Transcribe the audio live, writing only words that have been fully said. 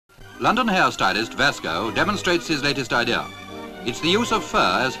London hairstylist Vasco demonstrates his latest idea. It's the use of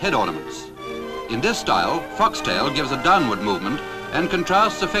fur as head ornaments. In this style, foxtail gives a downward movement and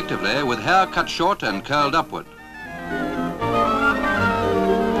contrasts effectively with hair cut short and curled upward.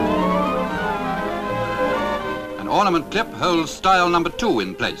 An ornament clip holds style number 2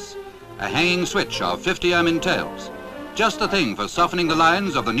 in place, a hanging switch of 50 ermine tails. Just the thing for softening the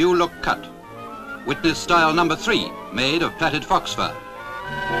lines of the new look cut. Witness style number 3, made of plaited fox fur.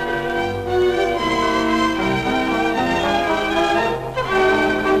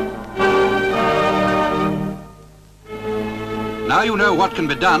 Now you know what can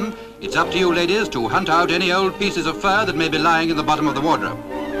be done. It's up to you, ladies, to hunt out any old pieces of fur that may be lying in the bottom of the wardrobe.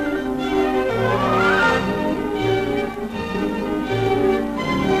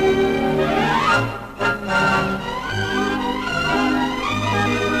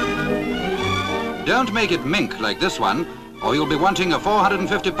 Don't make it mink like this one, or you'll be wanting a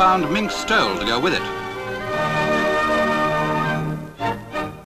 450-pound mink stole to go with it.